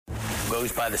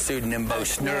goes by the pseudonym Bo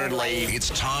Snerdley.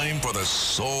 It's time for the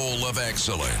Soul of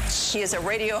Excellence. He is a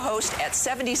radio host at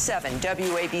 77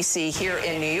 WABC here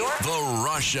in New York. The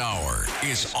Rush Hour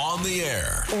is on the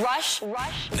air. Rush.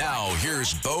 Now,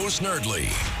 here's Bo Snerdley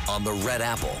on the Red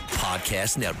Apple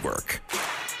Podcast Network.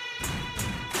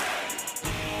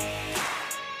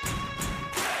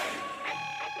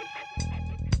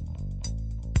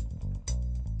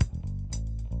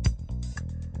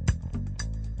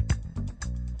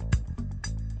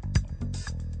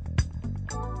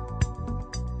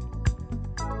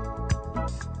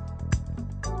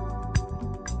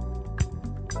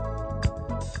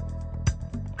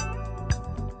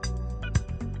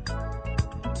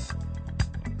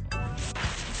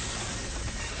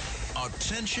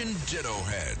 Attention Ditto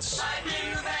Heads.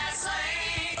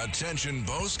 Attention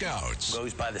Bo Scouts.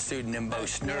 Goes by the pseudonym Bo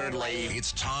Snerdley.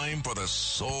 It's time for the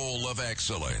Soul of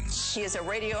Excellence. He is a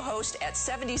radio host at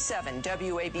 77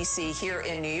 WABC here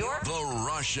in New York. The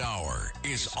Rush Hour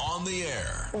is on the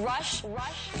air. Rush.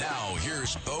 Now,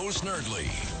 here's Bo Snerdley.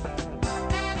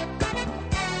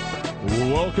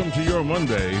 Welcome to your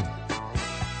Monday.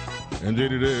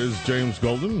 Indeed it is. James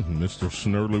Golden, Mr.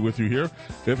 Snerdley with you here.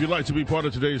 If you'd like to be part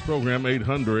of today's program,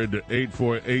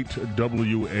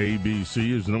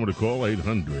 800-848-WABC is the number to call,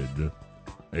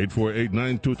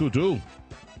 800-848-9222.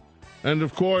 And,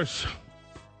 of course,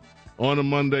 on a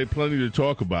Monday, plenty to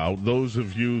talk about. Those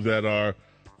of you that are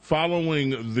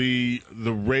following the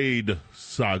raid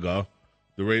saga,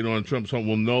 the raid on Trump's home,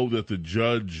 will know that the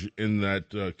judge in that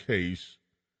case,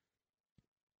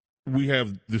 we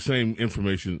have the same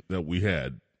information that we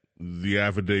had. The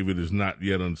affidavit is not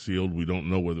yet unsealed. We don't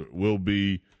know whether it will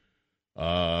be.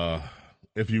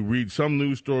 If you read some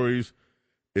news stories,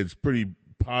 it's pretty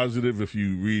positive. If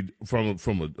you read from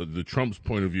the Trump's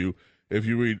point of view, if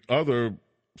you read other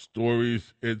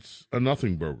stories, it's a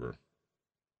nothing burger.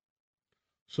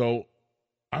 So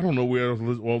I don't know where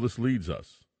all this leads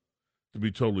us. To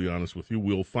be totally honest with you,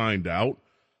 we'll find out,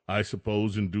 I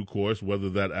suppose, in due course, whether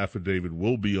that affidavit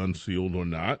will be unsealed or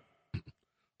not.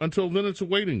 Until then, it's a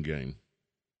waiting game.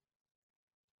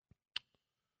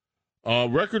 A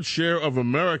record share of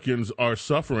Americans are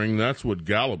suffering. That's what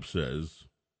Gallup says.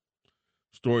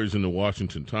 Stories in the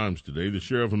Washington Times today. The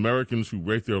share of Americans who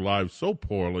rate their lives so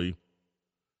poorly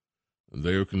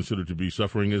they are considered to be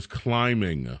suffering is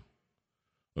climbing.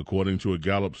 According to a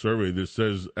Gallup survey that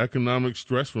says economic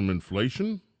stress from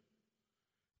inflation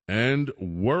and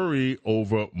worry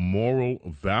over moral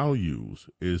values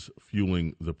is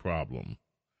fueling the problem.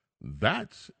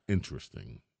 That's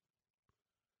interesting.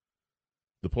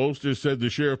 The pollster said the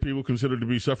share of people considered to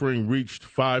be suffering reached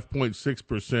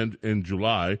 5.6% in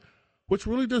July, which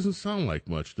really doesn't sound like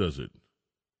much, does it?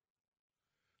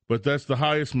 But that's the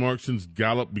highest mark since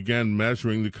Gallup began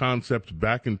measuring the concept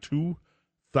back in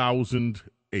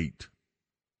 2008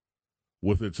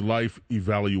 with its Life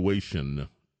Evaluation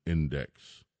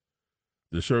Index.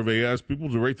 The survey asked people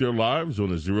to rate their lives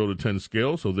on a 0 to 10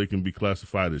 scale so they can be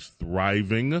classified as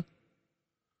thriving,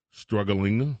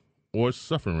 struggling, or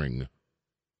suffering.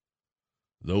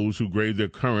 Those who grade their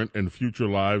current and future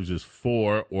lives as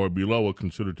 4 or below are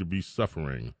considered to be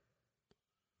suffering,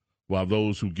 while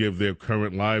those who give their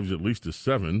current lives at least a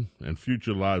 7 and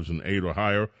future lives an 8 or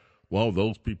higher, well,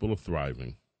 those people are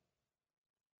thriving.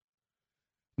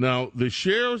 Now, the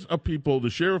share of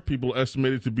people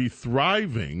estimated to be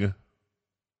thriving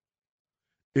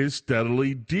is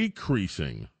steadily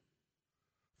decreasing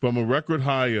from a record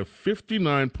high of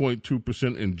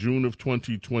 59.2% in June of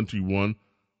 2021,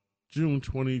 to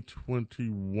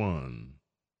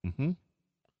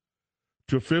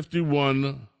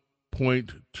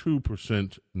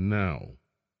 51.2% now.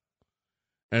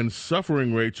 And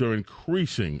suffering rates are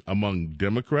increasing among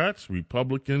Democrats,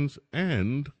 Republicans,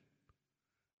 and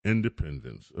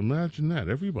independents. Imagine that,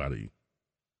 everybody.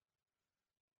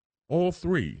 All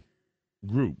three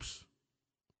groups,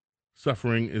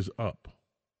 suffering is up.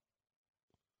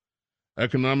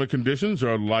 Economic conditions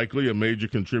are likely a major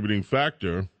contributing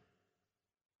factor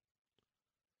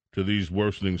to these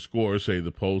worsening scores, say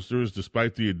the pollsters.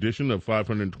 Despite the addition of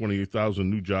 528,000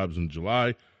 new jobs in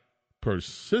July,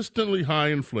 persistently high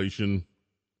inflation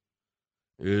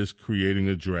is creating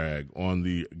a drag on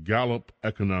the Gallup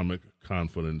Economic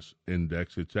Confidence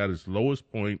Index. It's at its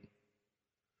lowest point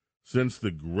since the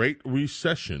Great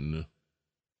Recession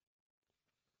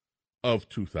of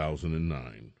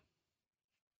 2009.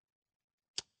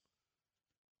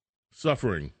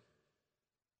 Suffering.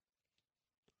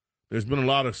 There's been a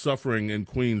lot of suffering in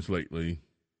Queens lately.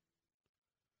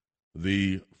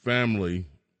 The family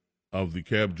of the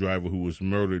cab driver who was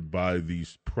murdered by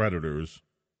these predators,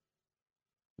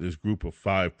 this group of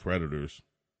 5 predators,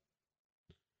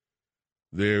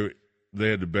 They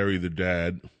had to bury the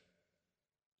dad.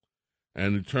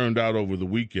 And it turned out over the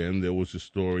weekend, there was a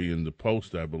story in the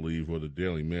Post, I believe, or the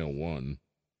Daily Mail one,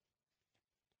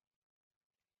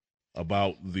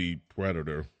 about the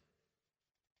predator.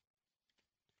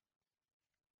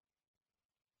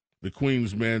 The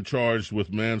Queens man charged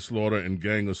with manslaughter and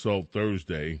gang assault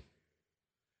Thursday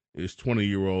is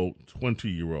 20-year-old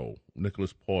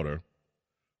Nicholas Porter,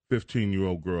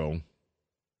 15-year-old girl.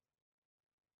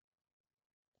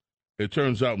 It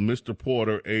turns out Mr.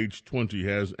 Porter, age 20,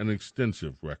 has an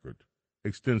extensive record.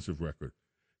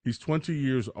 He's 20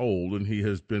 years old, and he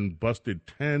has been busted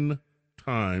 10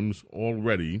 times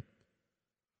already.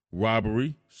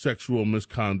 Robbery, sexual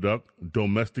misconduct,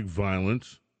 domestic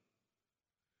violence.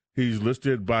 He's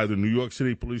listed by the New York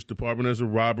City Police Department as a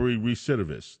robbery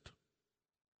recidivist.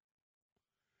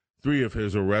 3 of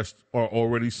his arrests are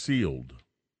already sealed.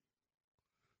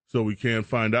 So we can't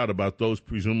find out about those.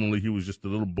 Presumably he was just a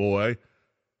little boy,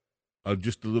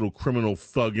 just a little criminal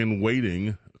thug in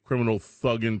waiting, criminal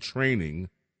thug in training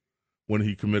when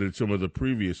he committed some of the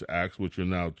previous acts, which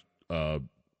are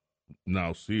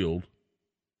now sealed.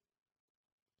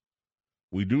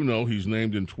 We do know he's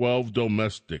named in 12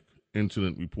 domestic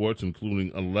incident reports,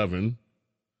 including 11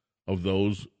 of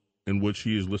those in which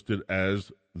he is listed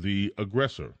as the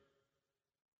aggressor.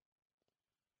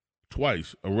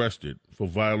 Twice arrested for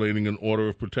violating an order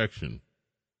of protection.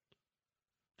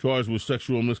 Charged with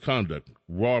sexual misconduct,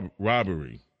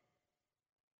 robbery.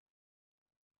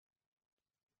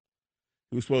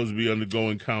 He was supposed to be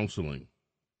undergoing counseling,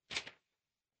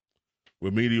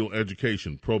 remedial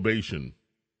education, probation.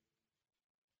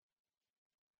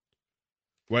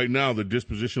 Right now, the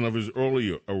disposition of his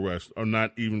earlier arrests are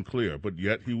not even clear, but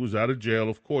yet he was out of jail.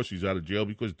 Of course he's out of jail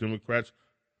because Democrats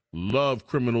love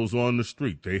criminals on the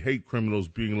street. They hate criminals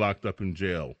being locked up in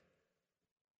jail.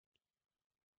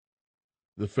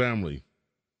 The family,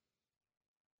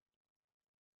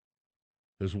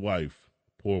 his wife,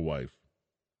 poor wife,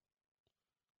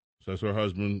 says her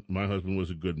husband, my husband was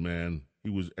a good man. He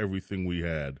was everything we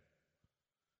had.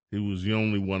 He was the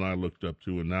only one I looked up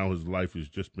to, and now his life has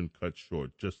just been cut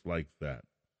short, just like that.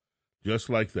 Just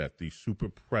like that, these super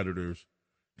predators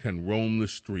can roam the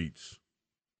streets.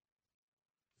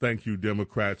 Thank you,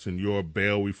 Democrats, and your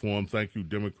bail reform. Thank you,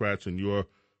 Democrats, and your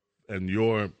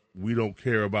we don't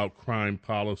care about crime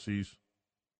policies.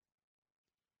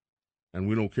 And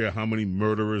we don't care how many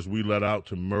murderers we let out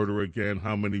to murder again,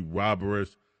 how many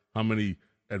robbers, how many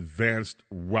advanced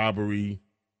robbery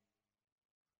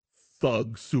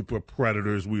thug super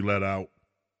predators we let out.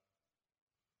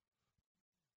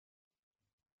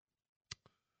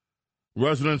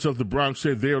 Residents of the Bronx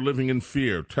say they are living in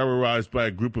fear, terrorized by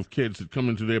a group of kids that come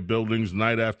into their buildings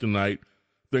night after night.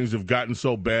 Things have gotten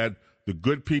so bad, the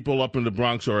good people up in the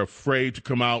Bronx are afraid to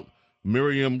come out.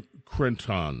 Miriam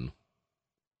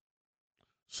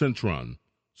Cintron,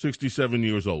 67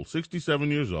 years old.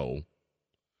 67 years old.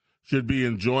 Should be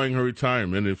enjoying her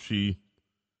retirement if she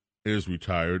is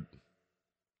retired.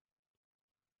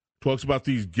 Talks about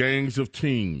these gangs of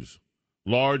teens.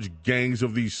 Large gangs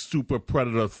of these super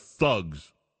predator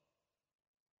thugs.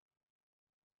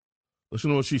 Listen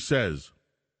to what she says.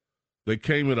 They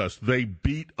came at us. They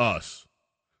beat us.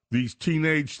 These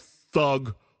teenage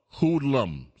thug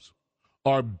hoodlums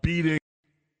are beating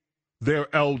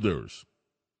their elders.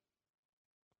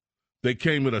 They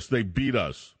came at us. They beat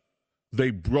us.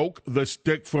 They broke the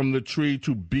stick from the tree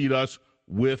to beat us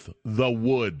with the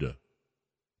wood.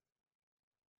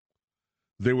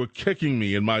 They were kicking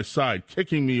me in my side,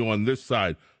 kicking me on this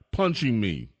side, punching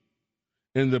me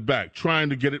in the back, trying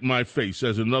to get at my face,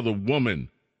 says another woman.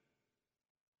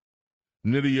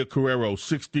 Nydia Carrero,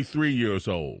 63 years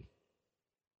old.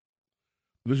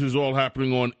 This is all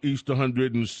happening on East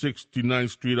 169th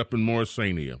Street up in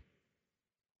Morrisania.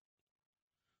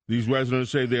 These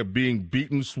residents say they're being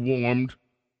beaten, swarmed,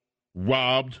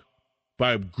 robbed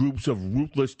by groups of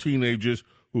ruthless teenagers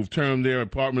who've turned their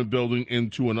apartment building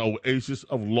into an oasis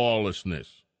of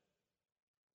lawlessness.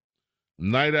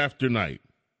 Night after night.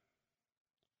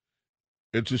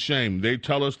 It's a shame. They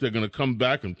tell us they're going to come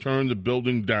back and turn the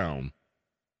building down.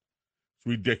 It's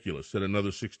ridiculous, said another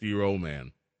 60-year-old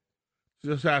man.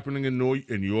 This is happening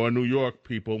in your New York,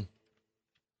 people.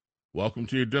 Welcome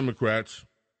to your Democrats.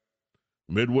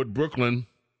 Midwood, Brooklyn.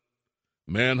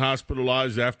 Man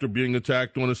hospitalized after being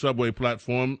attacked on a subway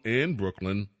platform in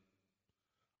Brooklyn.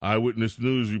 Eyewitness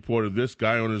News reported this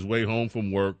guy on his way home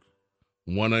from work,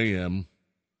 1 a.m.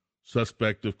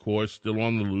 Suspect, of course, still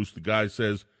on the loose. The guy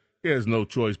says he has no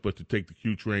choice but to take the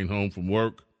Q train home from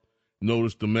work.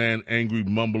 Noticed the man angry,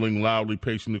 mumbling loudly,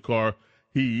 pacing the car.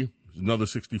 He, another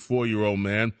 64-year-old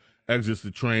man, exits the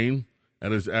train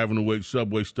at his Avenue H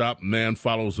subway stop. Man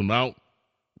follows him out.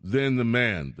 Then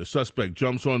the suspect,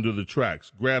 jumps onto the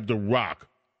tracks, grabbed a rock,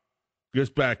 gets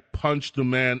back, punched the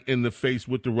man in the face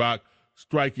with the rock,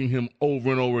 striking him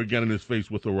over and over again in his face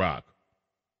with a rock.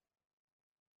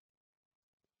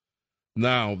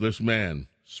 Now this man,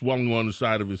 swelling on the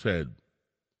side of his head,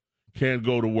 can't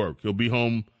go to work. He'll be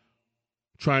home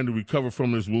trying to recover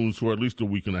from his wounds for at least a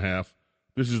week and a half.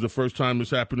 This is the first time this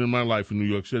happened in my life in New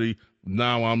York City.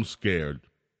 Now I'm scared.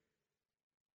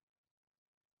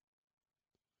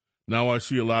 Now I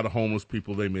see a lot of homeless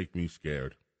people. They make me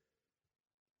scared.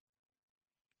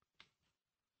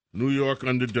 New York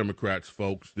under Democrats,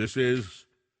 folks. This is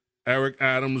Eric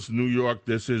Adams, New York.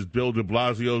 This is Bill de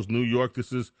Blasio's New York.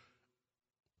 This is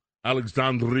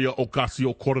Alexandria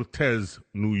Ocasio-Cortez,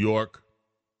 New York.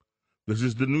 This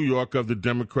is the New York of the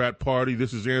Democrat Party.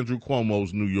 This is Andrew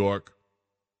Cuomo's New York.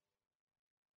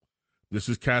 This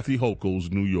is Kathy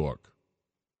Hochul's New York.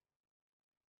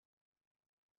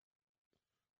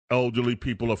 Elderly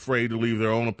people afraid to leave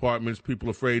their own apartments, people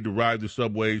afraid to ride the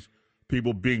subways,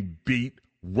 people being beat,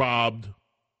 robbed,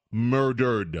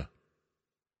 murdered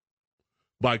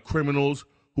by criminals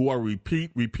who are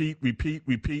repeat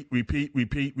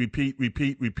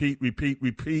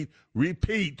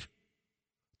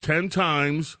 10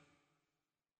 times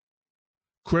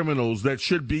criminals that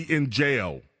should be in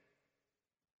jail.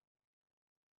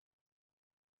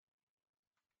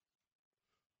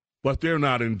 But they're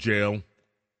not in jail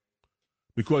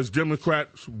because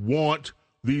Democrats want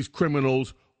these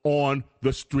criminals on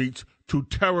the streets to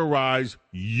terrorize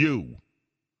you,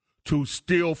 to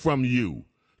steal from you,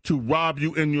 to rob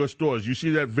you in your stores. You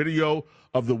see that video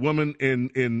of the woman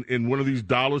in one of these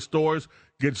dollar stores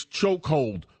gets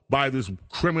chokehold by this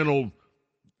criminal,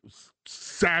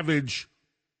 savage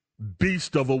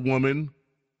beast of a woman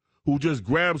who just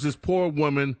grabs this poor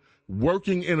woman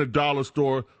working in a dollar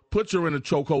store, puts her in a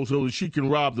chokehold so that she can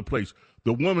rob the place.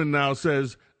 The woman now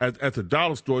says at the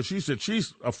dollar store, she said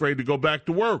she's afraid to go back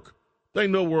to work. They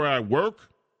know where I work.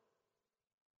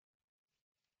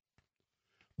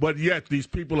 But yet these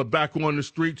people are back on the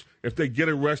streets. If they get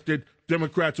arrested,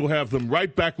 Democrats will have them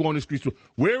right back on the streets.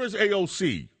 Where is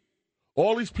AOC?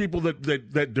 All these people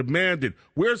that demanded,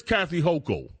 where's Kathy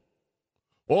Hochul?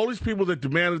 All these people that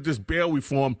demanded this bail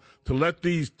reform to let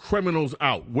these criminals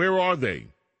out, where are they?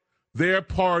 They're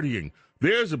partying.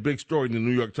 There's a big story in the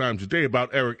New York Times today about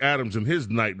Eric Adams and his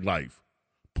nightlife,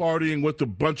 partying with a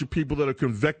bunch of people that are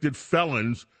convicted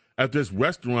felons at this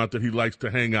restaurant that he likes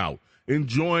to hang out,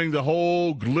 enjoying the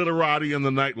whole glitterati in the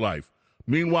nightlife.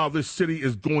 Meanwhile, this city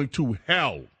is going to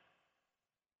hell.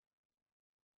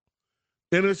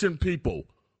 Innocent people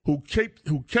who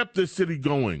kept this city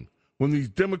going when these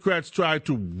Democrats tried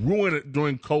to ruin it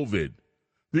during COVID.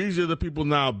 These are the people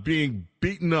now being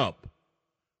beaten up,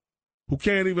 who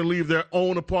can't even leave their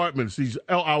own apartments.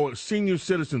 Our senior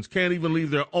citizens can't even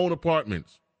leave their own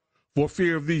apartments for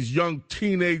fear of these young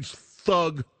teenage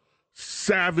thug,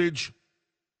 savage,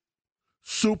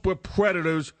 super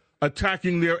predators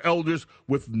attacking their elders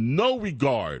with no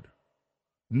regard,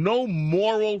 no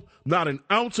moral, not an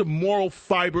ounce of moral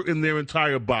fiber in their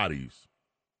entire bodies.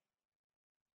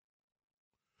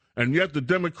 And yet the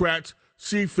Democrats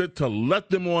see fit to let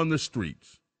them on the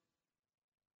streets.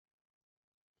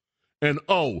 And,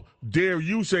 oh, dare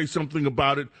you say something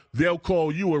about it, they'll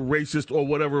call you a racist or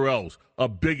whatever else, a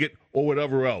bigot or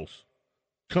whatever else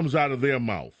comes out of their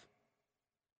mouth.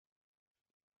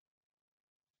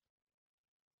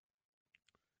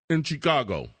 In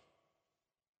Chicago,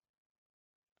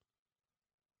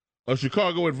 a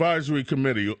Chicago advisory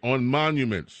committee on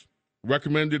monuments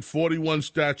recommended 41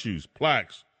 statues,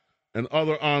 plaques, and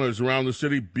other honors around the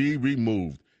city be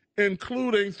removed,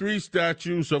 including 3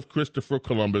 statues of Christopher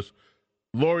Columbus.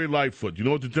 Lori Lightfoot, you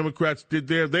know what the Democrats did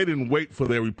there? They didn't wait for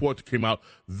their report to come out.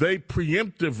 They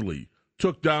preemptively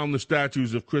took down the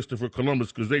statues of Christopher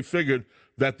Columbus because they figured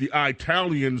that the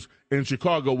Italians in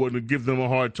Chicago were going to give them a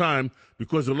hard time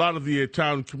because a lot of the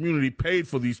Italian community paid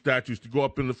for these statues to go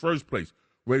up in the first place,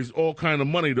 raised all kind of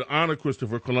money to honor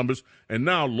Christopher Columbus, and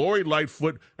now Lori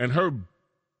Lightfoot and her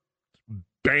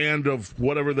band of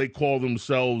whatever they call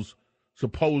themselves,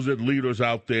 supposed leaders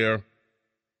out there.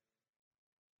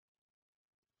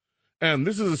 And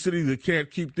this is a city that can't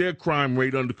keep their crime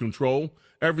rate under control.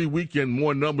 Every weekend,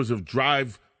 more numbers of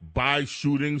drive-by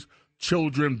shootings,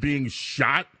 children being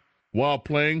shot while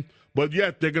playing. But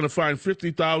yet, they're going to find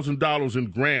 $50,000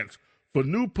 in grants for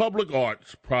new public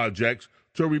arts projects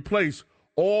to replace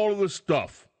all of the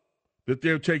stuff that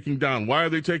they're taking down. Why are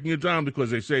they taking it down?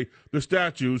 Because they say the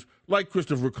statues, like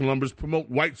Christopher Columbus, promote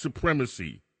white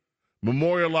supremacy,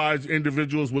 memorialize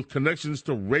individuals with connections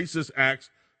to racist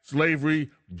acts slavery,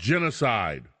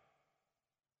 genocide.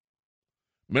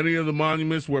 Many of the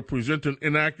monuments were presenting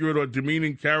inaccurate or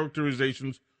demeaning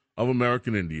characterizations of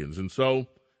American Indians. And so,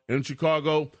 in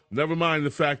Chicago, never mind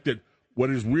the fact that what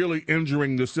is really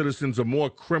injuring the citizens are more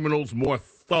criminals, more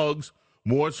thugs,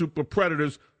 more super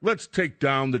predators. Let's take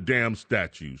down the damn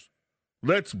statues.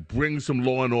 Let's bring some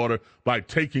law and order by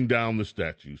taking down the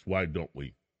statues. Why don't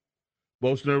we?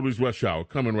 Bo Snerdly's Rush Hour,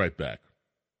 coming right back.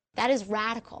 That is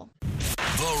radical.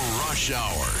 The Rush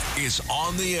Hour is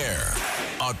on the air.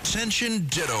 Attention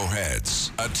Ditto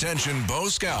Heads. Attention Bo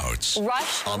Scouts.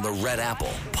 Rush on the Red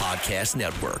Apple Podcast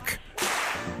Network.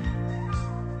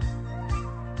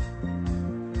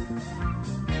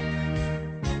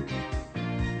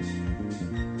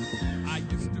 I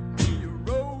used to be a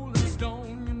rolling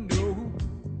stone, you know.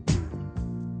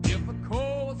 If a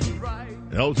cause is right,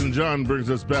 Elton John brings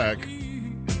us back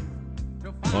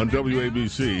on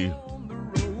WABC.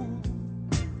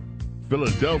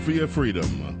 Philadelphia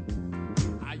Freedom.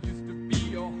 I used to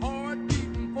be a heart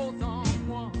beating for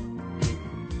someone,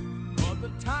 but the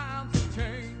times have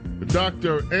changed.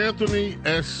 Dr. Anthony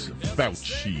S.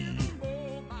 Fauci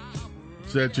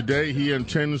said today he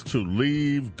intends to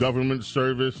leave government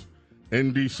service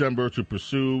in December to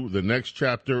pursue the next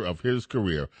chapter of his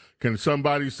career. Can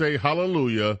somebody say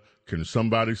hallelujah? Can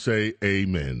somebody say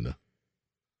amen?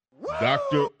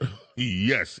 Dr.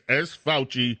 Yes, S.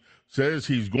 Fauci says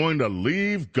he's going to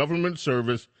leave government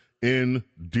service in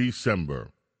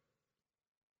December.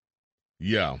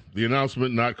 Yeah, the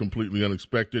announcement not completely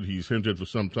unexpected. He's hinted for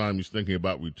some time he's thinking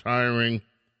about retiring.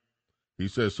 He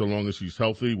says so long as he's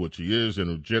healthy, which he is,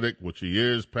 energetic, which he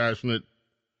is, passionate,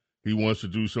 he wants to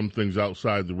do some things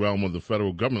outside the realm of the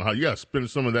federal government. Yes, spend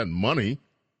some of that money.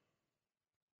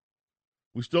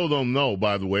 We still don't know,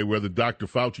 by the way, whether Dr.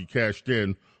 Fauci cashed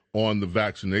in on the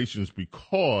vaccinations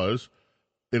because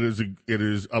it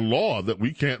is a law that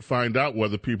we can't find out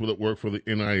whether people that work for the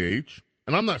NIH,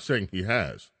 and I'm not saying he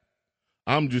has.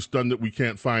 I'm just stunned that we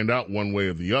can't find out one way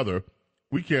or the other.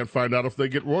 We can't find out if they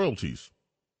get royalties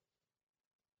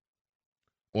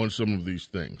on some of these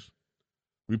things.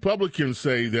 Republicans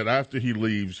say that after he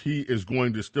leaves, he is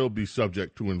going to still be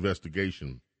subject to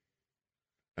investigation.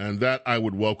 And that I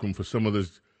would welcome for some of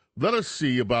this. Let us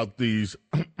see about these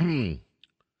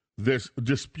this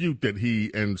dispute that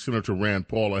he and Senator Rand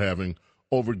Paul are having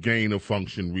over gain of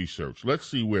function research. Let's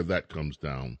see where that comes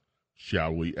down,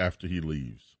 shall we, after he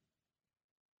leaves.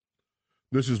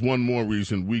 This is one more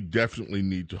reason we definitely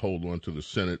need to hold on to the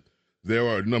Senate. There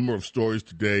are a number of stories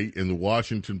today in the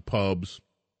Washington pubs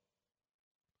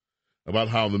about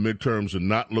how the midterms are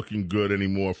not looking good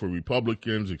anymore for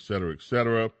Republicans, et cetera, et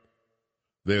cetera.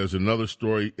 There's another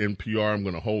story, NPR, I'm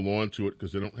going to hold on to it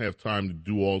because they don't have time to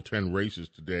do all 10 races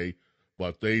today,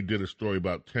 but they did a story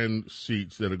about 10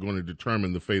 seats that are going to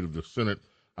determine the fate of the Senate.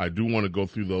 I do want to go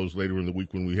through those later in the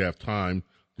week when we have time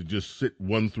to just sit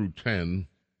 1 through 10.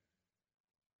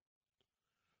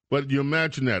 But you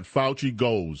imagine that, Fauci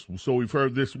goes. So we've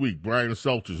heard this week, Brian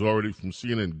Seltzer already from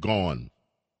CNN, gone.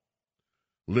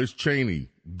 Liz Cheney,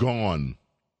 gone.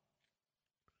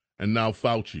 And now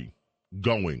Fauci,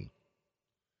 going.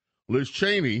 Liz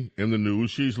Cheney, in the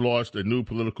news, she's lost a new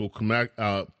political PAC,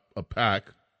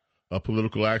 a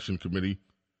political action committee.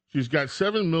 She's got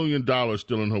 $7 million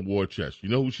still in her war chest. You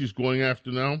know who she's going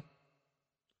after now?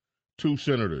 2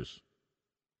 senators.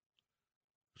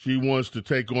 She wants to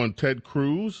take on Ted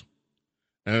Cruz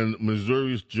and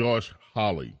Missouri's Josh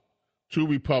Hawley, 2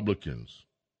 Republicans.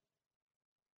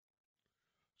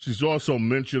 She's also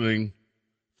mentioning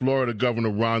Florida Governor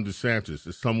Ron DeSantis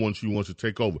as someone she wants to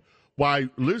take over. Why,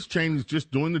 Liz Cheney's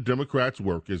just doing the Democrats'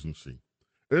 work, isn't she?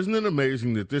 Isn't it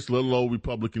amazing that this little old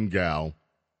Republican gal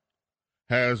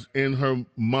has in her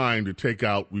mind to take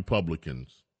out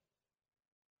Republicans?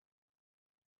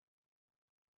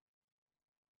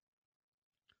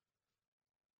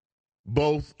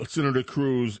 Both Senator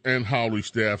Cruz and Hawley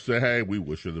staff say, hey, we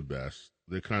wish her the best.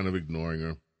 They're kind of ignoring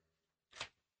her.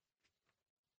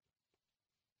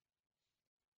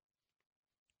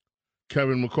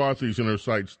 Kevin McCarthy's in her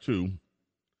sights, too.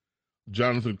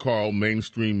 Jonathan Karl,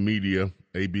 mainstream media,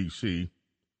 ABC,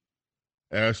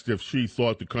 asked if she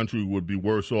thought the country would be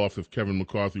worse off if Kevin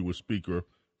McCarthy was Speaker.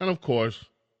 And, of course,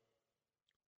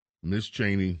 Ms.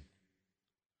 Cheney,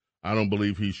 I don't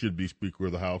believe he should be Speaker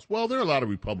of the House. Well, there are a lot of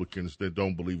Republicans that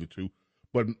don't believe it, too.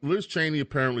 But Liz Cheney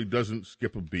apparently doesn't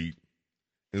skip a beat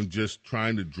in just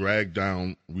trying to drag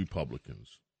down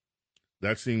Republicans.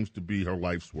 That seems to be her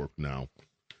life's work now.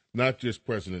 Not just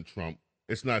President Trump.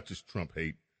 It's not just Trump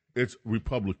hate. It's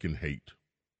Republican hate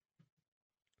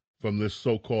from this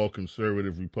so-called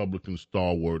conservative Republican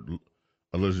stalwart,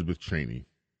 Elizabeth Cheney.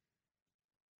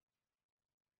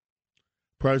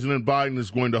 President Biden is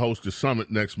going to host a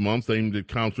summit next month aimed at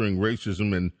countering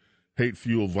racism and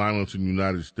hate-fueled violence in the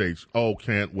United States. Oh,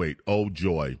 can't wait. Oh,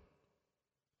 joy.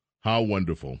 How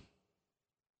wonderful.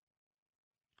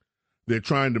 They're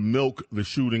trying to milk the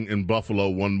shooting in Buffalo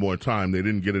one more time. They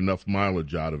didn't get enough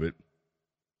mileage out of it.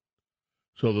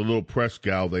 So the little press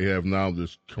gal they have now,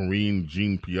 this Karine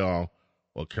Jean-Pierre,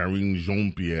 or Karine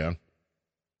Jean-Pierre,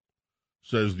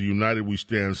 says the United We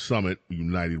Stand summit,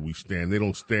 United We Stand. They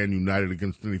don't stand united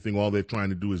against anything. All they're trying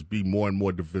to do is be more and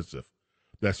more divisive.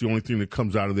 That's the only thing that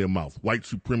comes out of their mouth. White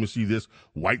supremacy this,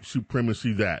 white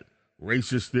supremacy that.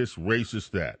 Racist this,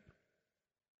 racist that.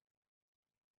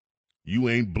 You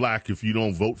ain't black if you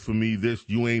don't vote for me this.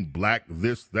 You ain't black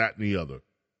this, that, and the other.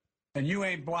 And you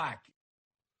ain't black.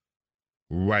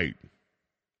 Right.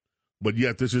 But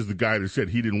yet this is the guy that said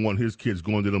he didn't want his kids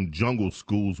going to them jungle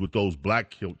schools with those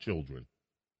black children.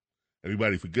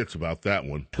 Everybody forgets about that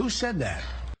one. Who said that?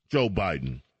 Joe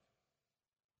Biden.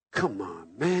 Come on,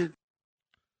 man.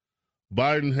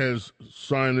 Biden has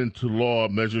signed into law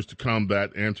measures to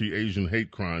combat anti-Asian hate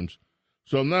crimes.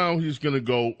 So now he's going to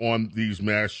go on these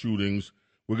mass shootings.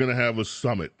 We're going to have a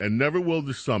summit. And never will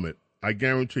the summit, I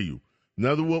guarantee you,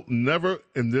 never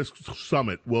in this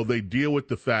summit will they deal with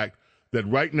the fact that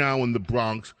right now in the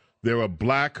Bronx, there are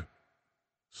black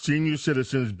senior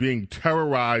citizens being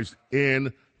terrorized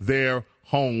in their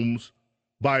homes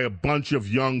by a bunch of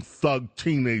young thug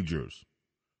teenagers,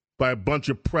 by a bunch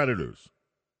of predators.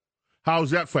 How's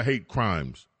that for hate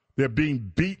crimes? They're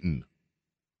being beaten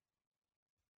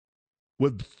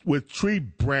with tree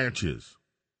branches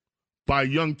by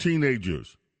young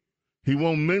teenagers. He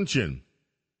won't mention,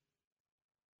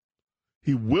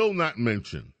 he will not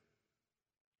mention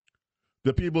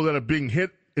the people that are being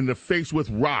hit in the face with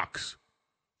rocks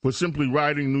for simply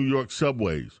riding New York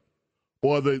subways,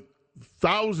 or the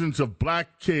thousands of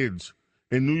black kids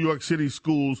in New York City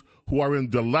schools who are in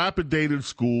dilapidated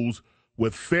schools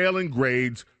with failing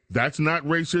grades. That's not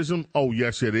racism? Oh,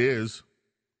 yes, it is.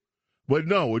 But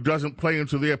no, it doesn't play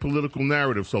into their political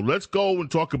narrative. So let's go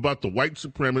and talk about the white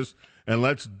supremacists, and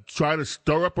let's try to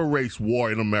stir up a race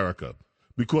war in America,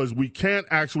 because we can't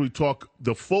actually talk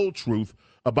the full truth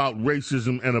about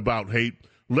racism and about hate.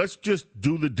 Let's just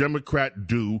do the Democrat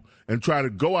do and try to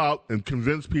go out and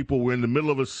convince people we're in the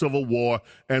middle of a civil war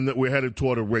and that we're headed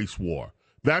toward a race war.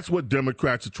 That's what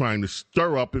Democrats are trying to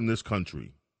stir up in this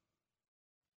country.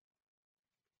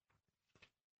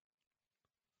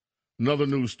 Another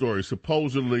news story.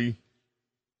 Supposedly,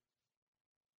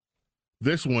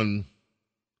 this one,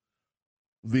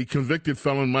 the convicted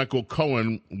felon Michael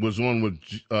Cohen was on with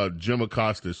Jim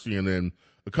Acosta, CNN.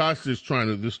 Acosta is trying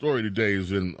to, the story today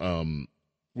is in,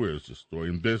 where is the story?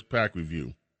 In BizPac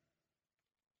Review.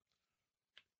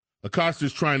 Acosta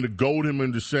is trying to goad him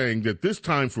into saying that this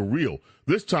time for real,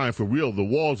 the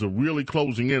walls are really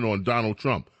closing in on Donald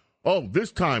Trump. Oh,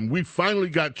 this time we finally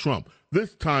got Trump.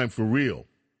 This time for real.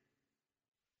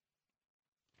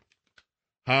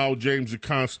 How James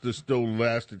Acosta still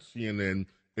lasted CNN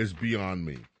is beyond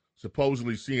me.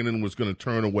 Supposedly CNN was going to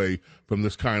turn away from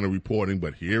this kind of reporting,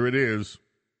 but here it is.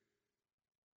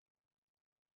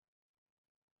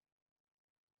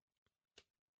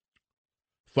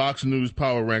 Fox News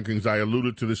power rankings. I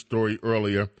alluded to this story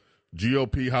earlier.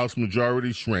 GOP House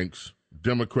majority shrinks.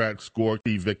 Democrats score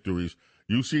key victories.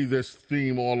 You see this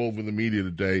theme all over the media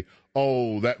today.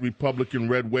 Oh, that Republican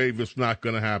red wave is not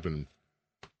going to happen.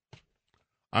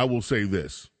 I will say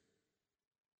this.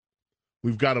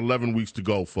 We've got 11 weeks to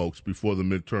go, folks, before the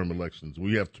midterm elections.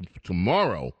 We have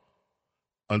tomorrow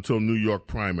until New York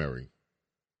primary.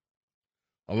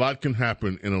 A lot can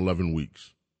happen in 11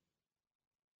 weeks.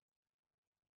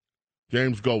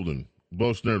 James Golden,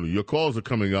 Bo Snerdley, your calls are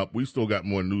coming up. We still got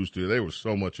more news today. There was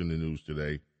so much in the news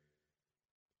today.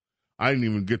 I didn't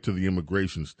even get to the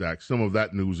immigration stack. Some of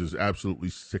that news is absolutely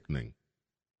sickening.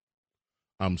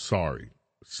 I'm sorry.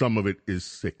 Some of it is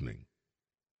sickening.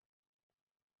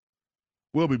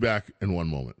 We'll be back in one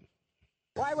moment.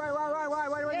 Why?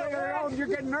 You're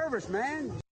getting nervous,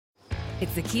 man.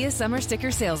 It's the Kia Summer Sticker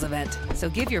Sales Event, so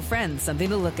give your friends something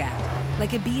to look at,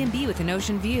 like a B&B with an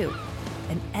ocean view,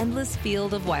 an endless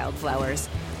field of wildflowers,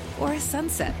 or a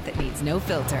sunset that needs no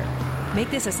filter. Make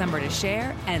this a summer to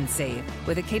share and save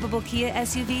with a capable Kia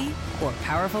SUV or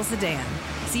powerful sedan.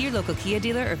 See your local Kia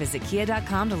dealer or visit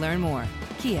kia.com to learn more.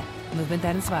 Kia, movement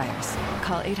that inspires.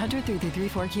 Call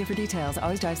 800-3334-KIA for details.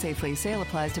 Always drive safely. Sale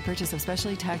applies to purchase of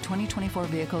specially tagged 2024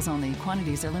 vehicles only.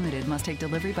 Quantities are limited. Must take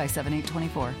delivery by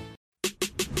 7/8/24.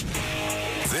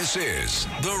 This is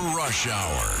The Rush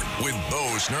Hour with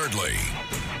Bo Snerdley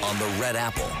on the Red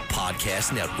Apple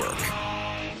Podcast Network.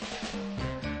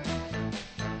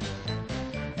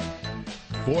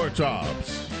 Four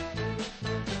Tops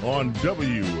on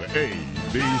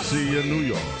WABC in New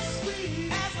York.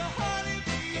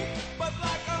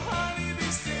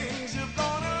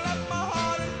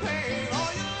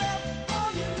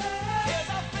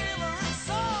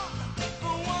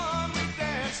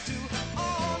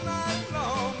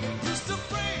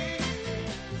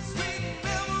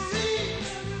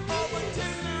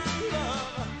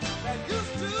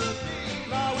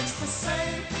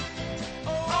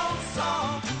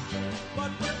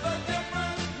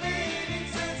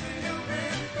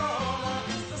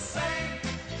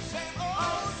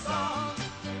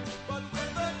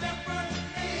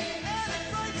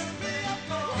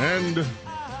 And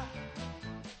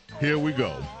here we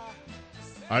go.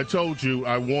 I told you,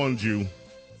 I warned you,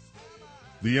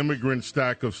 the immigrant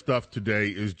stack of stuff today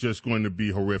is just going to be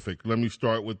horrific. Let me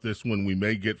start with this one. We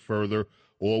may get further,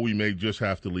 or we may just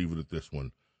have to leave it at this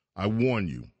one. I warn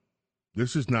you,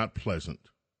 this is not pleasant.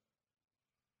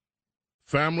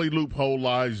 Family loophole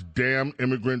lies damn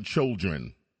immigrant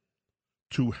children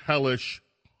to hellish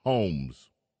homes.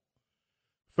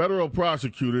 Federal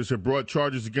prosecutors have brought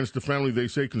charges against the family they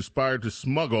say conspired to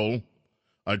smuggle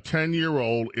a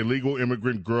 10-year-old illegal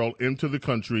immigrant girl into the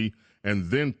country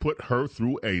and then put her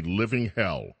through a living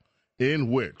hell, in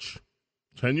which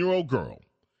 10-year-old girl,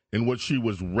 in which she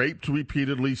was raped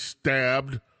repeatedly,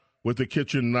 stabbed with a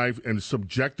kitchen knife, and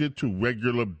subjected to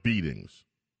regular beatings.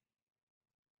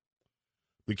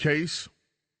 The case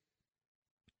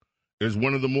is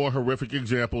one of the more horrific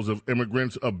examples of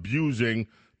immigrants abusing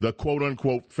the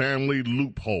quote-unquote family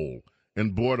loophole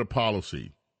in border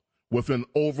policy, with an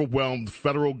overwhelmed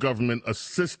federal government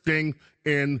assisting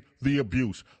in the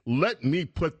abuse. Let me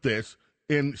put this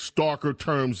in starker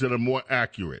terms that are more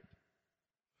accurate.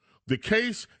 The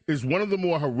case is one of the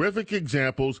more horrific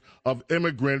examples of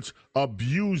immigrants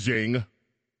abusing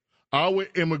our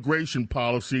immigration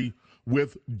policy,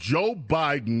 with Joe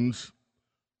Biden's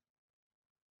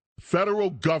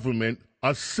federal government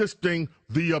assisting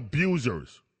the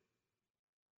abusers.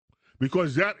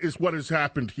 Because that is what has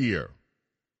happened here.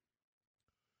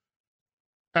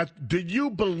 Did you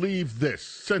believe this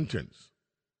sentence?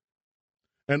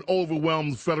 An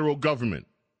overwhelmed federal government.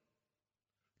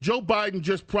 Joe Biden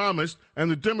just promised, and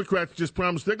the Democrats just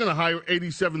promised, they're going to hire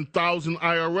 87,000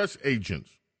 IRS agents.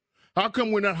 How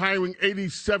come we're not hiring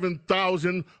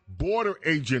 87,000 border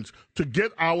agents to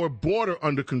get our border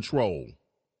under control?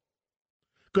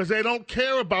 Because they don't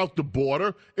care about the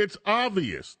border. It's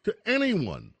obvious to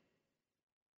anyone.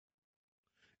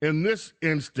 In this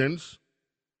instance,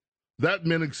 that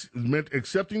meant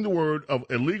accepting the word of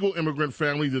a legal immigrant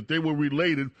family that they were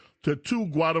related to two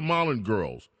Guatemalan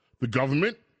girls. The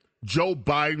government, Joe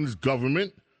Biden's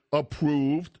government,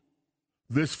 approved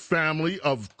this family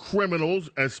of criminals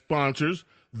as sponsors.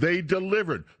 They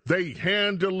delivered. They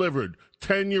hand-delivered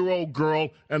 10-year-old girl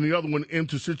and the other one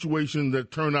into situations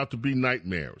that turned out to be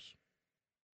nightmares.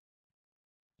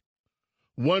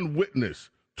 One witness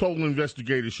told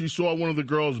investigators she saw one of the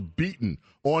girls beaten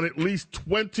on at least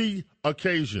 20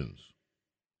 occasions.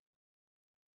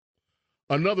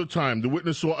 Another time, the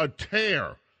witness saw a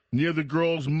tear near the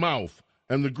girl's mouth,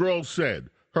 and the girl said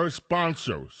her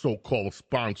sponsor, so-called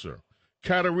sponsor,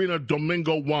 Caterina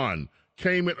Domingo Juan,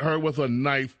 came at her with a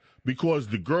knife because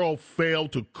the girl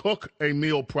failed to cook a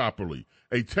meal properly.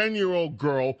 A 10-year-old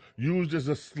girl used as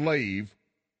a slave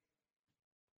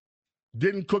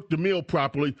didn't cook the meal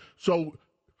properly, so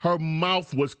her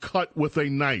mouth was cut with a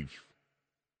knife.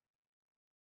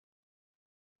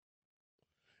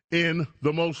 In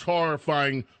the most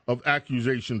horrifying of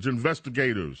accusations,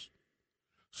 investigators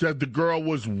said the girl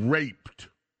was raped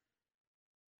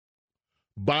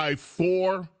by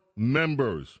 4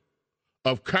 members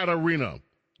of Caterina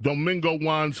Domingo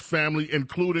Juan's family,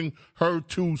 including her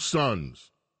 2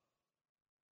 sons.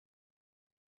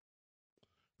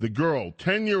 The girl,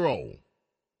 10-year-old,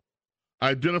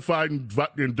 identified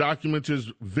in documents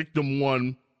as victim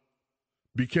 1,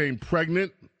 became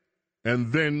pregnant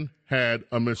and then had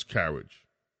a miscarriage.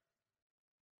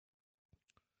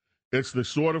 It's the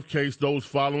sort of case those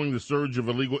following the surge of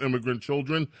illegal immigrant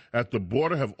children at the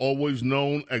border have always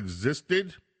known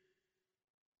existed,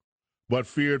 but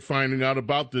feared finding out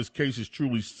about. This case is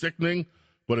truly sickening,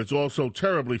 but it's also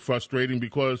terribly frustrating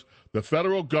because the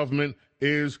federal government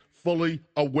is fully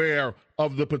aware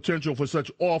of the potential for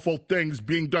such awful things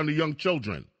being done to young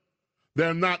children.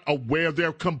 They're not aware,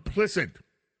 they're complicit.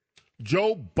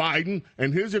 Joe Biden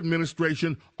and his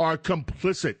administration are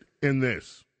complicit in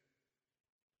this.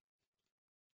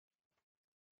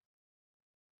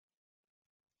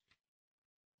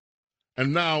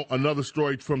 And now another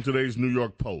story from today's New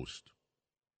York Post.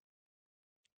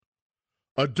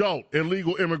 adult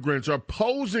illegal immigrants are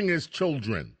posing as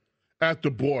children at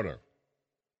the border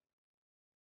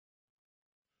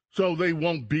so they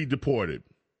won't be deported.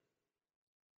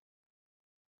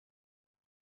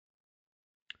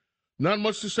 Not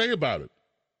much to say about it.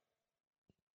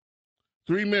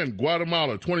 3 men,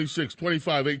 Guatemala, 26,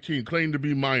 25, 18, claimed to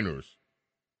be minors.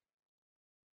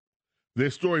 Their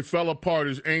story fell apart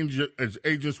as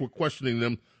agents were questioning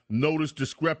them, noticed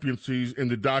discrepancies in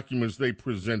the documents they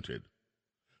presented.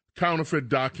 Counterfeit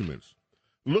documents.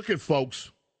 Look at,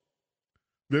 folks,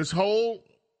 this whole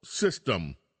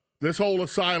system, this whole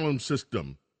asylum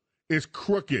system is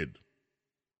crooked.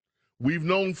 We've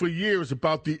known for years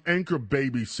about the anchor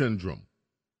baby syndrome,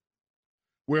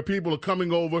 where people are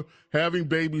coming over, having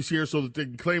babies here so that they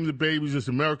can claim the babies as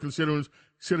American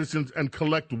citizens and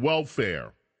collect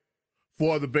welfare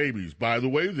for the babies. By the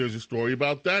way, there's a story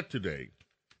about that today.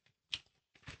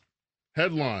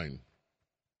 Headline: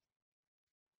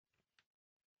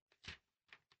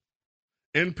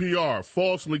 NPR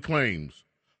falsely claims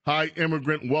high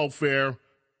immigrant welfare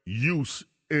use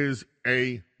is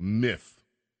a myth.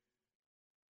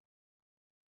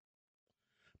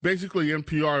 Basically,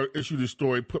 NPR issued a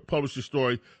story, published a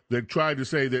story that tried to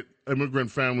say that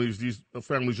immigrant families, these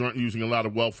families aren't using a lot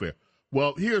of welfare.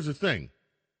 Well, here's the thing.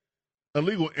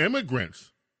 Illegal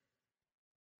immigrants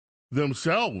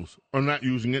themselves are not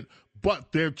using it,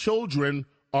 but their children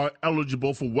are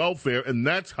eligible for welfare, and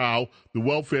that's how the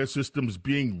welfare system is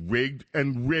being rigged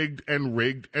and rigged and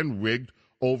rigged and rigged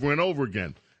over and over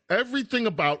again. Everything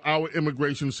about our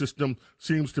immigration system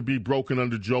seems to be broken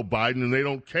under Joe Biden, and they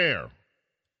don't care.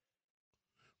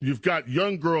 You've got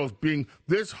young girls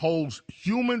this holds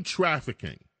human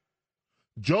trafficking.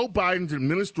 Joe Biden's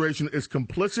administration is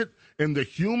complicit in the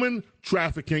human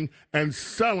trafficking and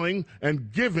selling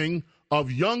and giving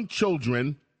of young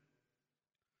children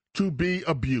to be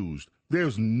abused.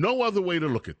 There's no other way to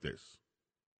look at this.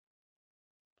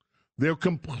 They're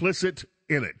complicit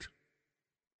in it.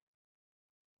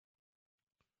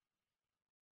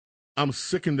 I'm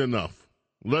sickened enough.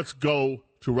 Let's go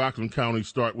to Rockland County,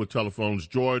 start with telephones.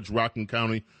 George, Rockland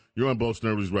County, you're on Bo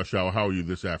Snerdly's Rush Hour. How are you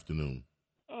this afternoon?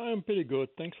 I'm pretty good.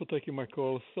 Thanks for taking my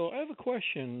call. So I have a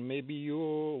question. Maybe you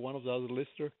or one of the other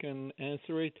listeners can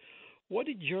answer it. What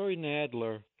did Jerry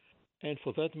Nadler, and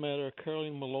for that matter,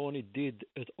 Carolyn Maloney, did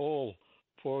at all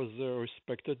for their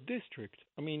respected district?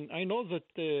 I mean, I know that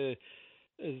the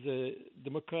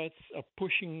Democrats are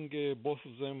pushing both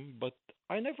of them, but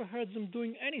I never heard them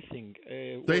doing anything.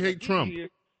 They hate Trump.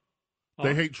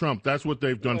 They hate Trump. That's what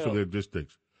they've done for their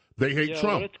districts. They hate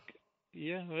Trump.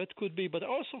 That could be. But I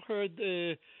also heard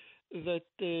that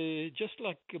just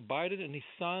like Biden and his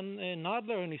son,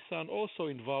 Nadler and his son also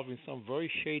involved in some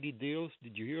very shady deals.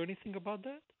 Did you hear anything about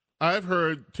that? I've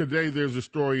heard today there's a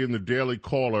story in the Daily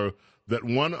Caller that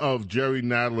one of Jerry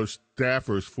Nadler's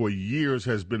staffers for years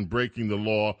has been breaking the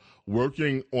law,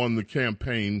 working on the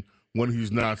campaign when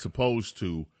he's not supposed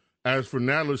to. As for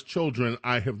Nadler's children,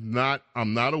 I'm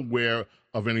not aware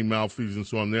of any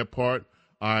malfeasance on their part.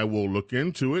 I will look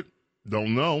into it.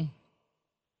 Don't know.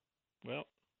 Well,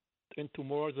 and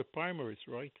tomorrow's the primaries,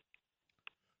 right?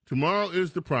 Tomorrow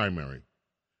is the primary,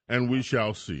 and we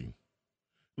shall see.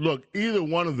 Look, either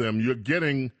one of them, you're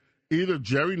getting either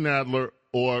Jerry Nadler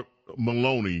or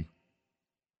Maloney,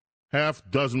 half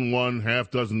dozen one, half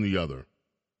dozen the other.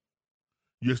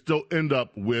 You still end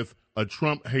up with a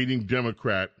Trump-hating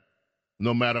Democrat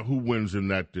no matter who wins in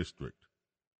that district.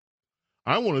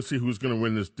 I want to see who's going to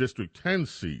win this District 10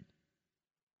 seat.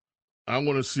 I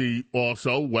want to see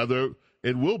also whether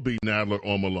it will be Nadler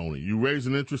or Maloney. You raise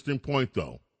an interesting point,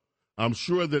 though. I'm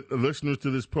sure that listeners to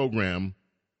this program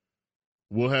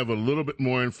will have a little bit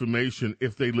more information.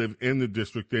 If they live in the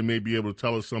district, they may be able to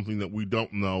tell us something that we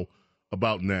don't know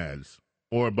about Nads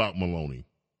or about Maloney.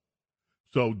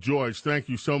 So, George, thank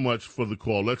you so much for the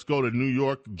call. Let's go to New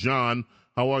York. John,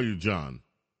 how are you, John?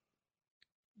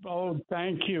 Oh,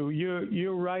 thank you.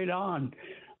 You're right on.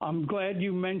 I'm glad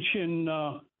you mentioned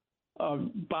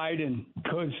Biden,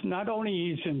 because not only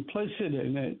he's implicit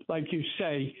in it, like you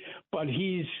say, but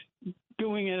he's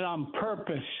doing it on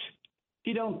purpose.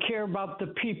 He don't care about the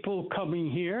people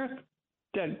coming here,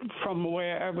 that from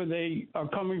wherever they are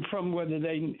coming from, whether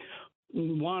they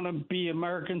want to be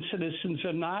American citizens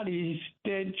or not.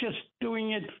 They're just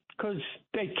doing it because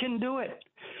they can do it.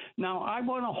 Now, I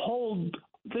want to hold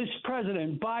this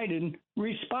President Biden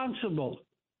responsible,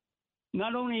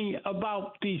 not only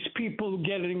about these people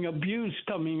getting abused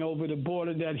coming over the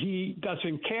border that he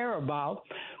doesn't care about,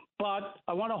 but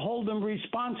I want to hold him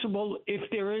responsible if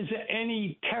there is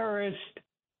any terrorist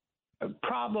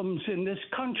problems in this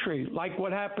country, like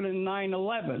what happened in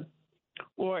 9/11.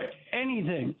 or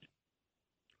anything.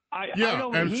 He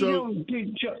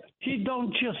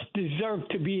don't just deserve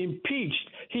to be impeached.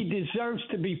 He deserves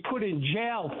to be put in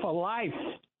jail for life.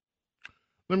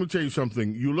 Let me tell you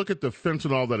something. You look at the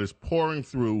fentanyl that is pouring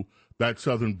through that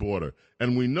southern border,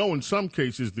 and we know in some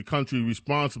cases the country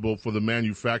responsible for the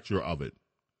manufacture of it.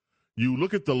 You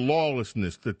look at the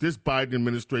lawlessness that this Biden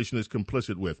administration is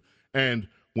complicit with, and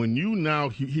when you now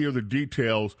hear the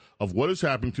details of what is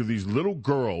happening to these little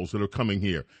girls that are coming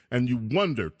here, and you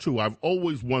wonder, too, I've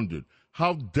always wondered,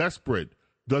 how desperate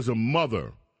does a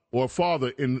mother or a father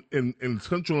in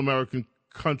Central American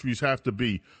countries have to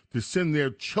be to send their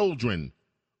children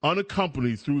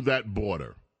unaccompanied through that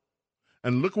border?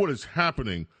 And look what is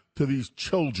happening to these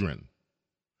children,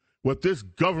 what this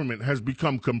government has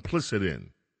become complicit in.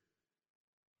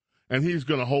 And he's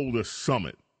going to hold a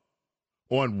summit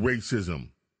on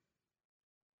racism.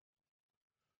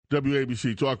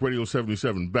 WABC Talk Radio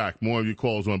 77 back. More of your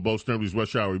calls on Bo Snerdley's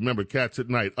Rush Hour. Remember, Cats at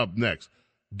Night up next.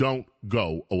 Don't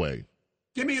go away.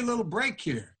 Give me a little break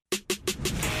here.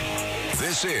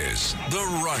 This is The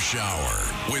Rush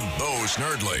Hour with Bo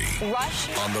Snerdley. Rush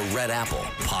on the Red Apple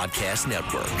Podcast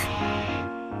Network.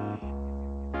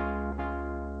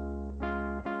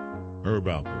 Herb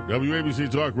Alpert, WABC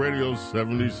Talk Radio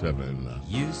 77.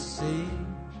 You see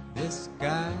this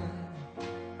guy's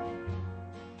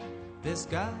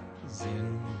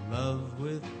in love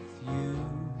with you.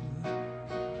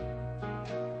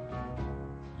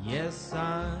 Yes,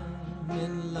 I'm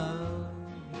in love.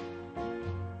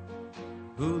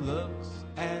 Who looks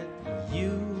at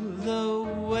you the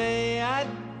way I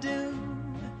do?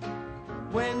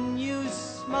 When you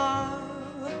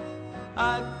smile,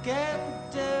 I can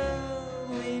tell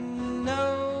we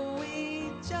know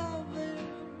each other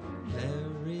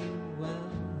very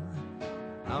well.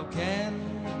 How can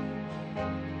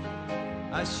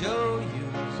I show you?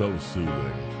 So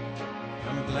soothing.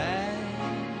 I'm glad.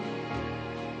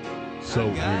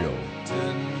 So I got real.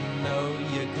 to know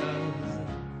you 'cause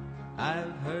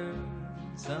I've heard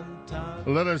sometimes.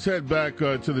 Let us head back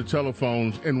to the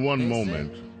telephones in one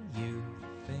moment.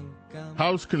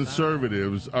 House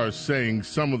conservatives are saying,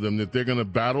 some of them, that they're going to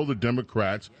battle the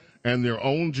Democrats and their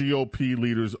own GOP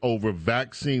leaders over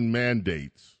vaccine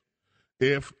mandates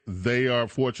if they are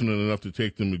fortunate enough to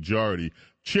take the majority.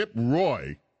 Chip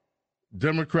Roy,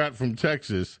 Democrat from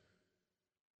Texas,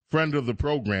 friend of the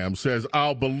program, says,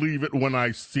 I'll believe it when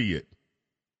I see it.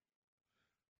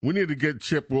 We need to get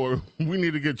Chip Roy. We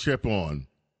need to get Chip on.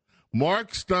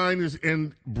 Mark Steyn is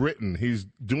in Britain. He's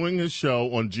doing his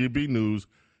show on GB News,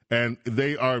 and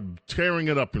they are tearing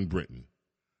it up in Britain.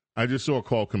 I just saw a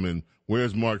call come in.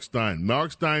 Where's Mark Steyn?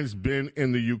 Mark Steyn's been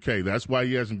in the UK. That's why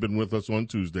he hasn't been with us on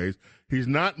Tuesdays. He's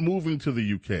not moving to the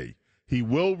UK. He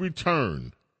will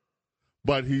return,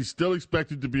 but he's still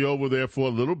expected to be over there for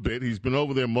a little bit. He's been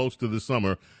over there most of the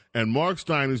summer, and Mark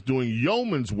Steyn is doing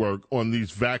yeoman's work on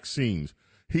these vaccines.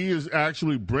 He is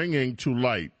actually bringing to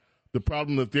light the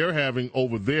problem that they're having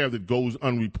over there that goes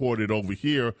unreported over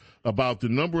here about the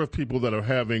number of people that are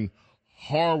having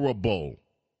horrible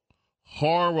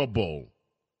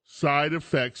side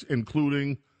effects,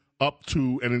 including up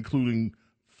to and including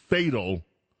fatal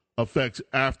effects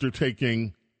after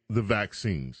taking the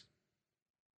vaccines.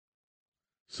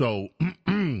 So,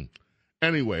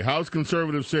 anyway, House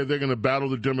conservatives said they're going to battle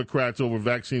the Democrats over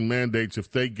vaccine mandates if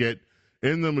they get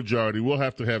in the majority. We'll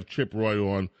have to have Chip Roy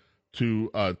on to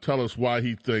tell us why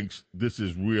he thinks this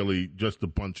is really just a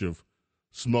bunch of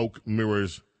smoke,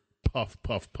 mirrors, puff,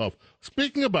 puff, puff.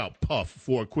 Speaking about puff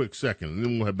for a quick second, and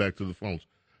then we'll head back to the phones.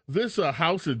 This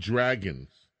House of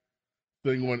Dragons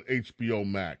thing on HBO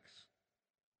Max.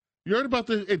 You heard about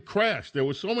this? It crashed. There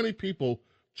were so many people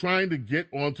trying to get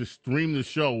on to stream the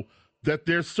show that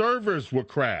their servers were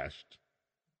crashed.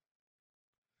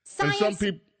 Science. And some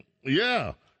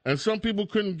people, and some people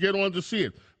couldn't get on to see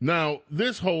it. Now,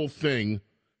 this whole thing,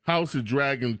 House of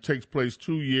Dragons, takes place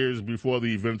 2 years before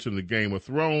the events in the Game of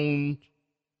Thrones.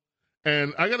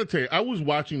 And I got to tell you, I was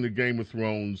watching the Game of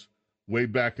Thrones way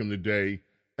back in the day,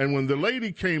 and when the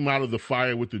lady came out of the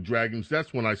fire with the dragons,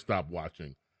 that's when I stopped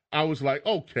watching. I was like,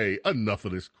 okay, enough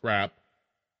of this crap.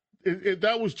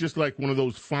 That was just like one of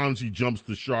those Fonzie jumps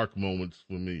the shark moments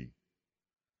for me.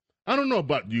 I don't know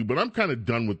about you, but I'm kind of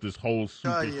done with this whole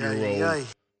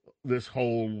superhero, this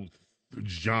whole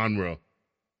genre.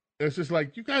 It's just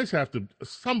like, you guys have to,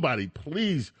 somebody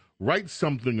please write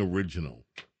something original.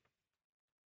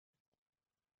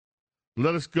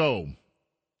 Let us go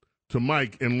to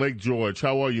Mike in Lake George.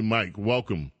 How are you, Mike?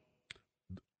 Welcome.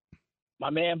 My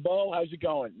man, Bo, how's it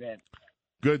going, man?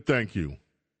 Good, thank you.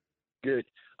 Good.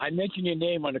 I mentioned your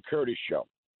name on the Curtis show.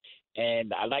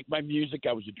 And I like my music.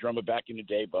 I was a drummer back in the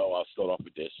day, Bo. I'll start off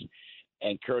with this.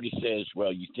 And Curtis says,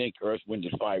 well, you think Earth, Wind,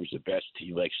 and Fire is the best.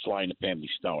 He likes Sly and the Family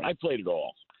Stone. I played it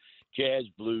all. Jazz,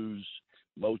 blues,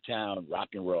 Motown, rock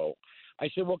and roll. I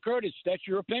said, well, Curtis, that's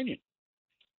your opinion.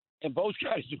 And Bo's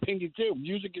got his opinion, too.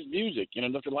 Music is music.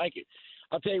 Nothing like it.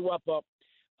 I'll tell you what, Bo.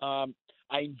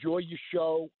 I enjoy your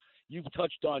show. You've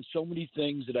touched on so many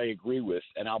things that I agree with,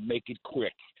 and I'll make it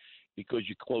quick because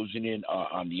you're closing in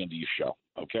on the end of your show,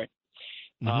 okay?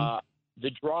 Mm-hmm.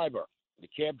 The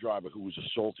cab driver who was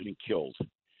assaulted and killed,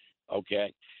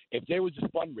 okay? If there was a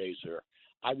fundraiser,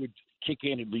 I would kick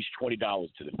in at least $20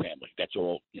 to the family. That's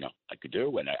all, I could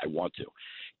do, and I want to.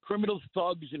 Criminal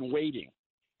thugs in waiting,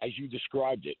 as you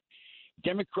described it.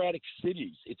 Democratic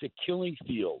cities, it's a killing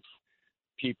field,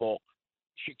 people.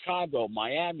 Chicago,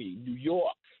 Miami, New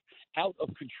York, out of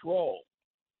control,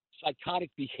 psychotic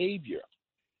behavior.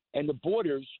 And the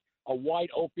borders are wide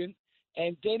open,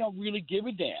 and they don't really give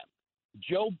a damn.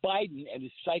 Joe Biden and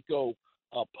his psycho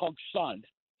punk son,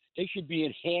 they should be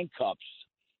in handcuffs,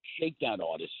 shakedown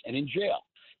artists, and in jail.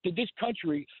 To this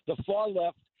country, the far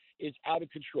left is out of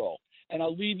control. And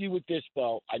I'll leave you with this,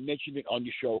 Bo. I mentioned it on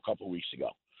your show a couple of weeks ago.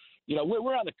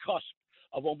 We're on the cusp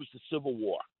of almost a civil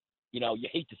war. You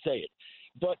hate to say it.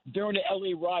 But during the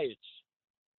L.A. riots,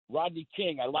 Rodney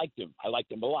King, I liked him. I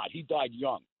liked him a lot. He died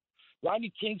young.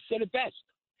 Rodney King said it best.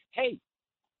 Hey,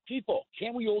 people,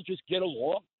 can't we all just get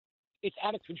along? It's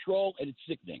out of control, and it's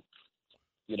sickening.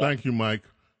 Thank you, Mike.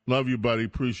 Love you, buddy.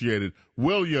 Appreciate it.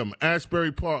 William,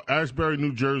 Asbury Park,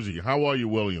 New Jersey. How are you,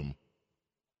 William?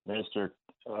 Mr.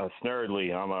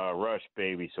 Snerdley, I'm a Rush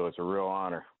baby, so it's a real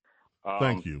honor.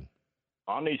 Thank you.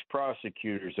 On these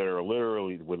prosecutors that are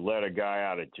literally would let a guy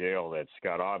out of jail that's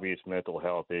got obvious mental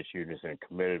health issues and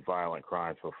committed violent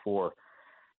crimes before,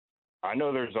 I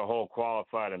know there's a whole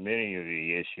qualified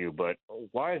immunity issue, but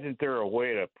why isn't there a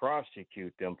way to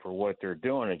prosecute them for what they're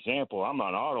doing? Example, I'm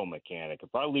an auto mechanic.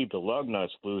 If I leave the lug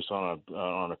nuts loose on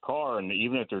a car, and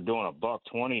even if they're doing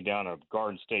 $120 down a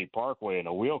Garden State Parkway and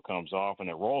a wheel comes off and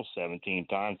it rolls 17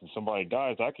 times and somebody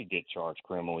dies, I could get charged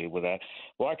criminally with that.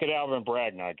 Why could Alvin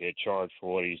Bragg not get charged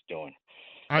for what he's doing?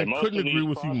 I couldn't agree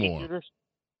with you more.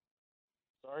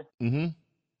 Sorry? Mm-hmm.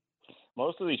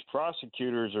 Most of these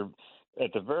prosecutors are,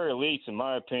 at the very least, in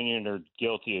my opinion, are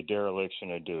guilty of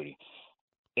dereliction of duty.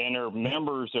 And they're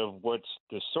members of what's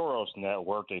the Soros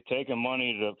Network. They've taken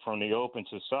money from the Open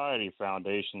Society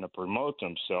Foundation to promote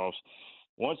themselves.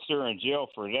 Once they're in jail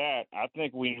for that, I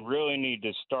think we really need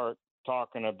to start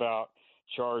talking about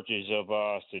charges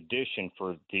of sedition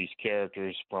for these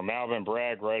characters, from Alvin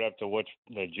Bragg right up to what's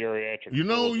the geriatric.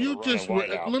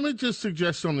 Let me just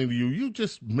suggest something to you. You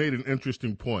just made an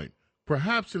interesting point.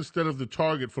 Perhaps instead of the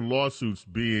target for lawsuits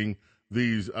being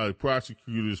these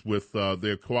prosecutors with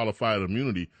their qualified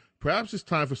immunity, perhaps it's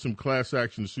time for some class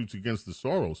action suits against the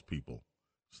Soros people.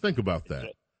 Just think about that.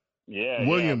 Yeah,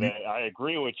 William, I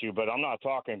agree with you, but I'm not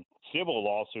talking civil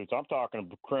lawsuits. I'm talking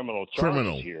criminal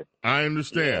charges here. I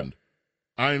understand.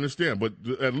 Yeah. I understand, but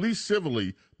at least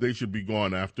civilly they should be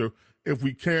gone after if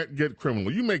we can't get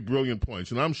criminal. You make brilliant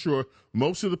points, and I'm sure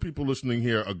most of the people listening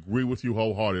here agree with you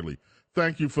wholeheartedly.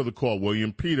 Thank you for the call,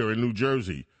 William. Peter in New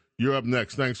Jersey, you're up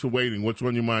next. Thanks for waiting. What's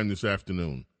on your mind this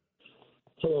afternoon?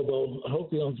 Hello, Bo. I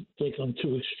hope you don't think I'm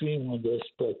too extreme on this,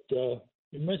 but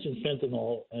you mentioned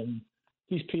fentanyl and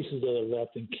these pieces that are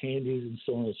wrapped in candies and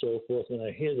so on and so forth, and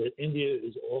I hear that India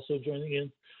is also joining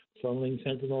in, funneling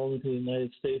fentanyl into the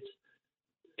United States.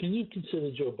 Can you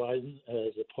consider Joe Biden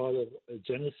as a part of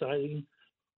genociding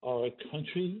our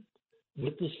country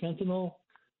with this fentanyl?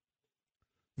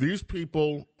 These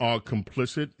people are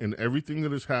complicit in everything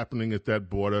that is happening at that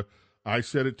border. I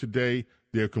said it today.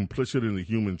 They're complicit in the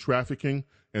human trafficking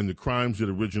and the crimes that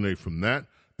originate from that.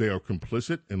 They are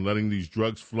complicit in letting these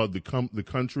drugs flood the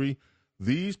country.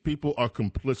 These people are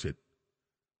complicit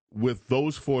with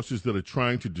those forces that are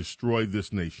trying to destroy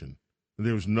this nation.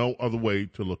 There's no other way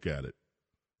to look at it.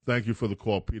 Thank you for the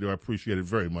call, Peter. I appreciate it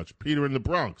very much. Peter in the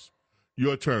Bronx,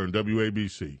 your turn,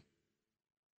 WABC.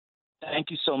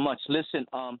 Thank you so much. Listen,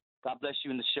 God bless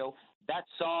you in the show. That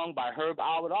song by Herb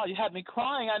Alpert, you had me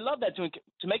crying. I love that.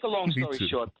 To make a long story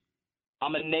short,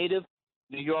 I'm a native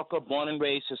New Yorker, born and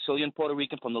raised, Sicilian Puerto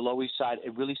Rican from the Lower East Side.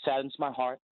 It really saddens my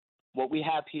heart. What we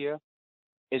have here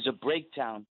is a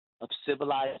breakdown of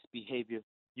civilized behavior.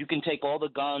 You can take all the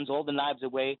guns, all the knives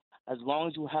away, as long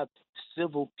as you have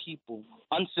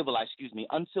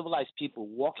uncivilized people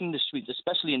walking the streets,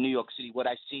 especially in New York City. What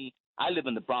I see, I live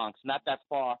in the Bronx, not that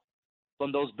far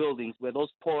from those buildings where those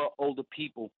poor older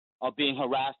people are being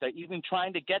harassed. They're even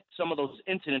trying to get some of those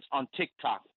incidents on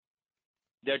TikTok.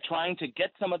 They're trying to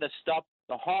get some of the stuff,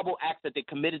 the horrible acts that they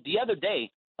committed the other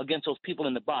day against those people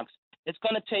in the Bronx. It's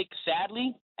going to take,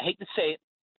 sadly, I hate to say it,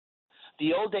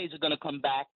 the old days are going to come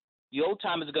back. The old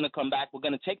timers are going to come back. We're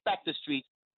going to take back the streets.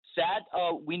 Sad,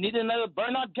 we need another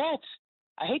Bernard Goetz.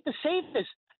 I hate to say this.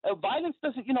 Violence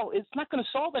doesn't, it's not going to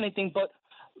solve anything, but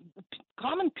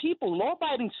common people,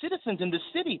 law-abiding citizens in the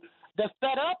city, they're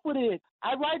fed up with it.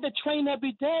 I ride the train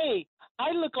every day.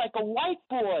 I look like a white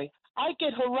boy. I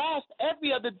get harassed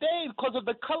every other day because of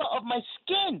the color of my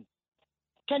skin.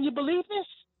 Can you believe this?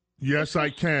 Yes, I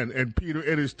can. And, Peter,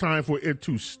 it is time for it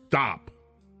to stop.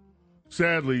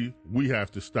 Sadly, we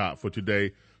have to stop for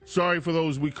today. Sorry for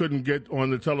those we couldn't get on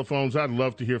the telephones. I'd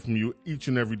love to hear from you each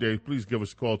and every day. Please give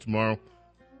us a call tomorrow.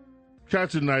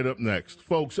 Catch the night up next.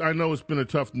 Folks, I know it's been a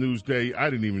tough news day. I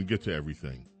didn't even get to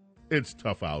everything. It's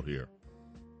tough out here.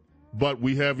 But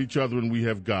we have each other and we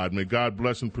have God. May God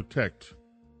bless and protect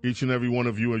each and every one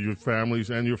of you and your families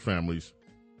and your families.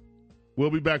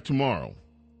 We'll be back tomorrow.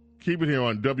 Keep it here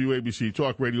on WABC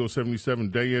Talk Radio 77,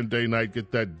 day in, day night.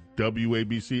 Get that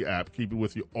WABC app. Keep it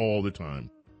with you all the time.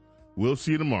 We'll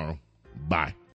see you tomorrow. Bye.